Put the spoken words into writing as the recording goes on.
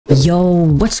Yo,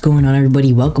 what's going on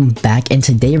everybody? Welcome back, and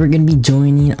today we're going to be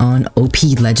joining on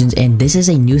OPLegends, and this is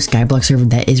a new Skyblock server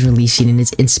that is releasing, and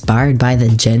it's inspired by the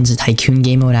Gens Tycoon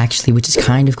game mode actually, which is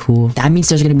kind of cool. That means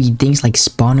there's going to be things like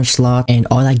spawner slot and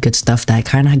all that good stuff that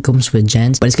kind of comes with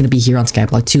Gens, but it's going to be here on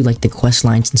Skyblock too, like the quest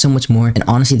lines and so much more. And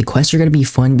honestly, the quests are going to be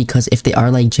fun because if they are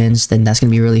like Gens, then that's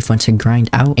going to be really fun to grind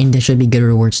out, and there should be good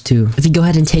rewards too. If you go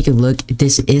ahead and take a look,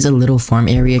 this is a little farm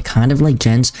area, kind of like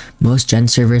Gens. Most Gen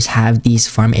servers have these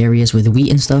farm areas with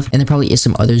wheat and stuff, and there probably is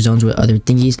some other zones with other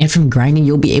thingies. And from grinding,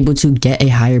 you'll be able to get a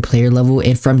higher player level,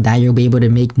 and from that you'll be able to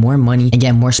make more money and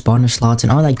get more spawner slots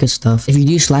and all that good stuff. If you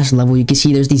do /level, you can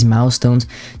see there's these milestones.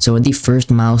 So the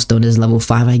first milestone is level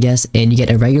 5, I guess, and you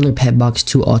get a regular pet box,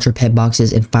 2 ultra pet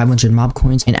boxes, and 500 mob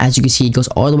coins. And as you can see, it goes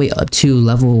all the way up to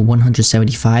level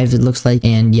 175, it looks like.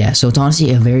 And yeah, so it's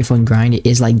honestly a very fun grind. It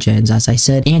is like Gens, as I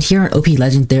said. And here on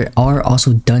OPLegends, there are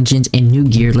also dungeons and new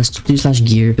gear. Let's do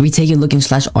 /gear. If we take a look in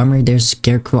 /armor, there's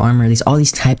scarecrow armor. There's all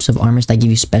these types of armors that give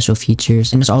you special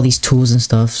features, and there's all these tools and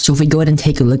stuff. So if we go ahead and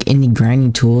take a look in the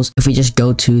grinding tools, if we just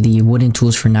go to the wooden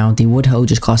tools for now, the wood hoe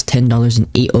just costs $10 and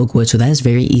 8 oak wood, so that is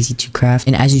very easy to craft.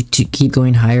 And as you keep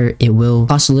going higher, it will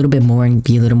cost a little bit more and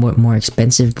be a little more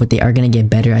expensive, but they are going to get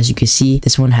better. As you can see,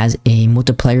 this one has a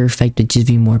multiplier effect that gives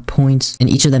you more points, and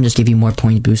each of them just give you more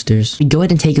point boosters. If we go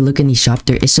ahead and take a look in the shop,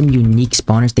 there is some unique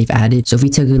spawners they've added. So if we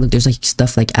take a look, there's like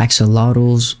stuff like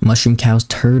axolotls, mushroom cows,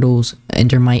 turtles,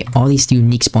 endermite, all these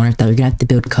unique spawners that you're gonna have to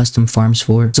build custom farms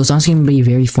for. So it's honestly gonna be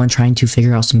very fun trying to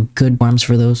figure out some good farms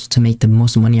for those to make the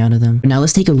most money out of them. But now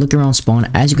let's take a look around spawn.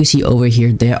 As you can see over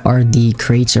here, there are the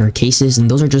crates or cases, and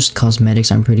those are just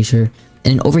cosmetics, I'm pretty sure.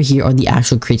 And then over here are the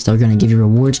actual crates that are going to give you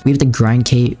rewards. We have the grind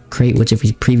crate, which if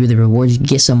we preview the rewards, you can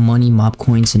get some money, mob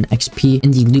coins, and XP.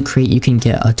 In the loot crate, you can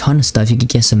get a ton of stuff. You can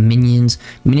get some minions.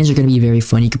 Minions are going to be very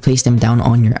fun. You can place them down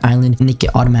on your island, and they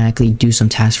can automatically do some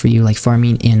tasks for you, like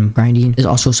farming and grinding. There's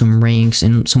also some ranks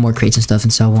and some more crates and stuff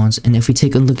and so on. And if we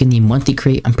take a look in the monthly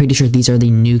crate, I'm pretty sure these are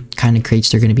the new kind of crates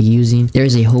they're going to be using. There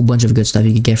is a whole bunch of good stuff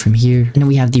you can get from here. And then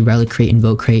we have the relic crate and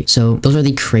vote crate. So those are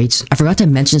the crates. I forgot to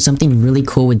mention something really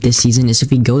cool with this season is if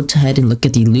we go ahead and look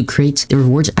at the loot crates, the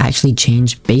rewards actually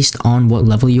change based on what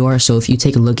level you are. So if you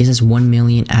take a look, it says 1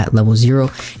 million at level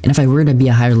 0, and if I were to be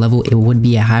a higher level, it would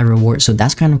be a higher reward. So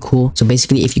that's kind of cool. So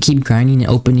basically, if you keep grinding and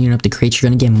opening up the crates, you're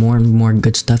gonna get more and more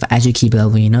good stuff as you keep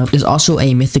leveling up. There's also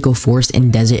a mythical forest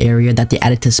and desert area that they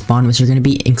added to spawn, which are going to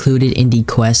be included in the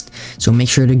quest, so make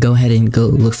sure to go ahead and go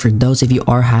look for those if you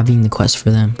are having the quest for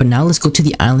them. But now let's go to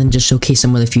the island, just showcase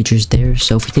some of the features there.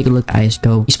 So if we take a look, I just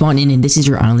go, you spawn in, and this is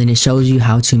your island. It shows you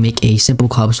how to make a simple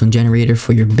cobblestone generator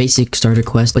for your basic starter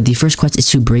quest. But the first quest is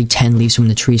to break 10 leaves from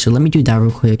the tree, so let me do that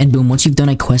real quick. And boom, once you've done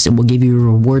a quest, it will give you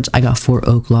rewards. I got 4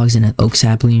 oak logs and an oak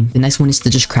sapling. The next one is to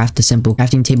just craft a simple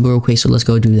crafting table real quick, so let's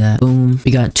go do that. Boom,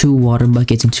 we got 2 water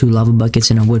buckets and 2 lava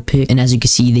buckets and a wood pick. And as you can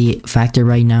see, the factor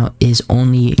right now is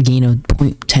only gain a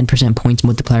 10% points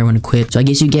multiplier when equipped. So I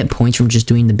guess you get points from just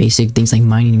doing the basic things like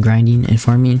mining and grinding and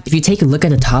farming. If you take a look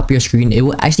at the top of your screen, it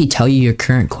will actually tell you your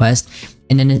current quest.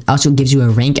 And then it also gives you a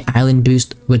rank island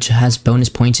boost, which has bonus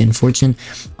points in fortune.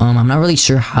 I'm not really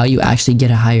sure how you actually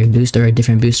get a higher boost or a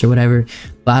different boost or whatever,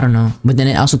 but I don't know. But then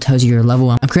it also tells you your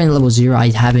level. I'm currently level 0.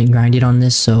 I haven't grinded on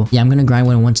this, so yeah, I'm gonna grind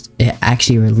once it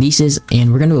actually releases,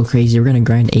 and we're gonna go crazy. We're gonna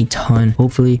grind a ton,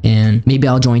 hopefully, and maybe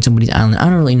I'll join somebody's island. I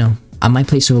don't really know. I might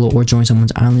play solo or join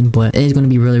someone's island, but it is going to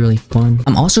be really fun.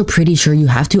 I'm also pretty sure you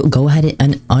have to go ahead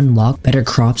and unlock better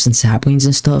crops and saplings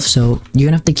and stuff, so you're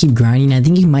gonna have to keep grinding. I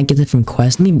think you might get it from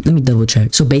quests. Let me double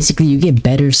check. So basically, you get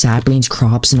better saplings,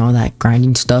 crops, and all that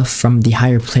grinding stuff from the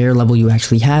higher player level you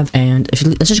actually have. And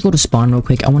let's just go to spawn real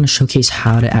quick. I want to showcase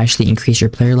how to actually increase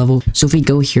your player level. So if we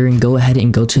go here and go ahead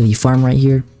and go to the farm right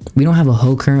here, we don't have a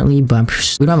hoe currently,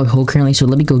 so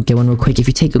let me go get one real quick. If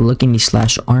you take a look in the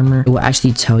 /armor, it will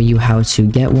actually tell you how to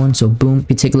get one. So boom, if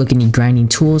you take a look in the grinding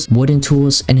tools, wooden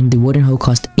tools, and then the wooden hoe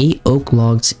cost 8 oak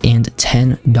logs and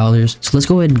 $10. So let's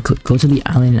go ahead and go to the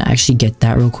island and actually get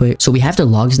that real quick. So we have the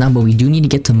logs now, but we do need to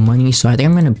get the money. So I think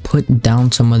I'm gonna put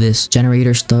down some of this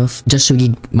generator stuff just so we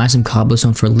can mine some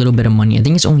cobblestone for a little bit of money. I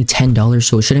think it's only $10,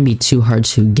 so it shouldn't be too hard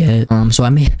to get. So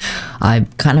I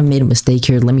kind of made a mistake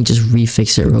here. Let me just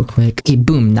refix it real quick. Okay,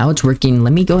 boom, now it's working.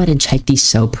 Let me go ahead and check the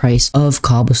sell price of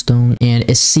cobblestone, and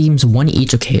it seems 1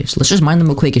 each. Okay, so let's just mine them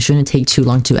real quick. It shouldn't take too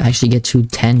long to actually get to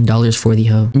 $10 for the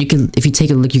hoe. And you can, if you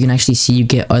take a look, you can actually see you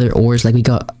get other ores, like we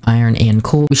got iron and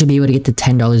coal. We should be able to get to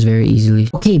 $10 very easily.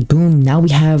 Okay, boom, now we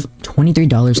have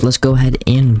 $23. Let's go ahead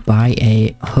and buy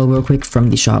a hoe real quick from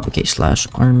the shop. Okay,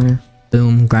 /armor.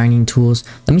 Boom, grinding tools.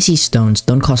 Let me see stones.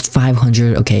 Stone cost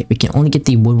 500. Okay, we can only get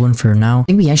the wood one for now. I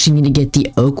think we actually need to get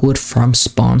the oak wood from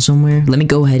spawn somewhere. Let me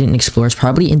go ahead and explore. It's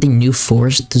probably in the new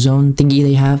forest zone thingy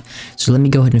they have. So let me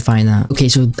go ahead and find that. Okay,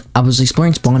 so I was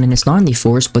exploring spawn and it's not in the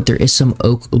forest, but there is some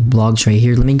oak logs right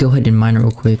here. Let me go ahead and mine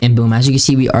real quick. And boom, as you can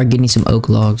see, we are getting some oak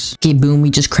logs. Okay, boom, we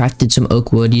just crafted some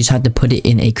oak wood. You just have to put it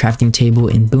in a crafting table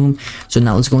and boom. So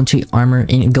now let's go into armor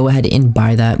and go ahead and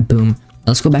buy that. Boom.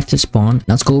 Let's go back to spawn.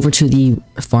 Now let's go over to the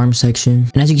farm section.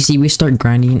 And as you can see, we start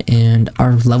grinding and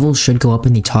our levels should go up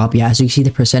in the top. Yeah, as you can see,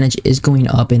 the percentage is going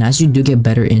up. And as you do get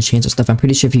better enchants and stuff, I'm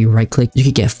pretty sure if you right click, you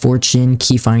could get fortune,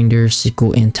 key finder,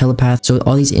 sickle, and telepath. So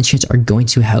all these enchants are going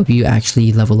to help you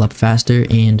actually level up faster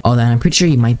and all that. And I'm pretty sure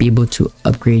you might be able to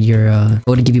upgrade your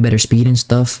bow to give you better speed and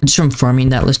stuff. Just from farming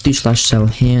that, let's do /sell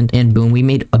hand. And boom, we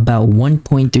made about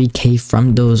 1.3k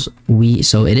from those wheat.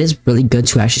 So it is really good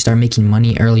to actually start making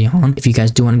money early on if you guys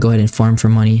do want to go ahead and farm for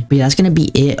money. But yeah, that's gonna be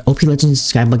it.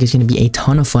 OPLegends Skyblock is gonna be a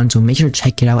ton of fun, so make sure to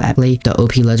check it out at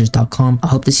play.oplegends.com. I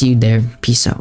hope to see you there. Peace out.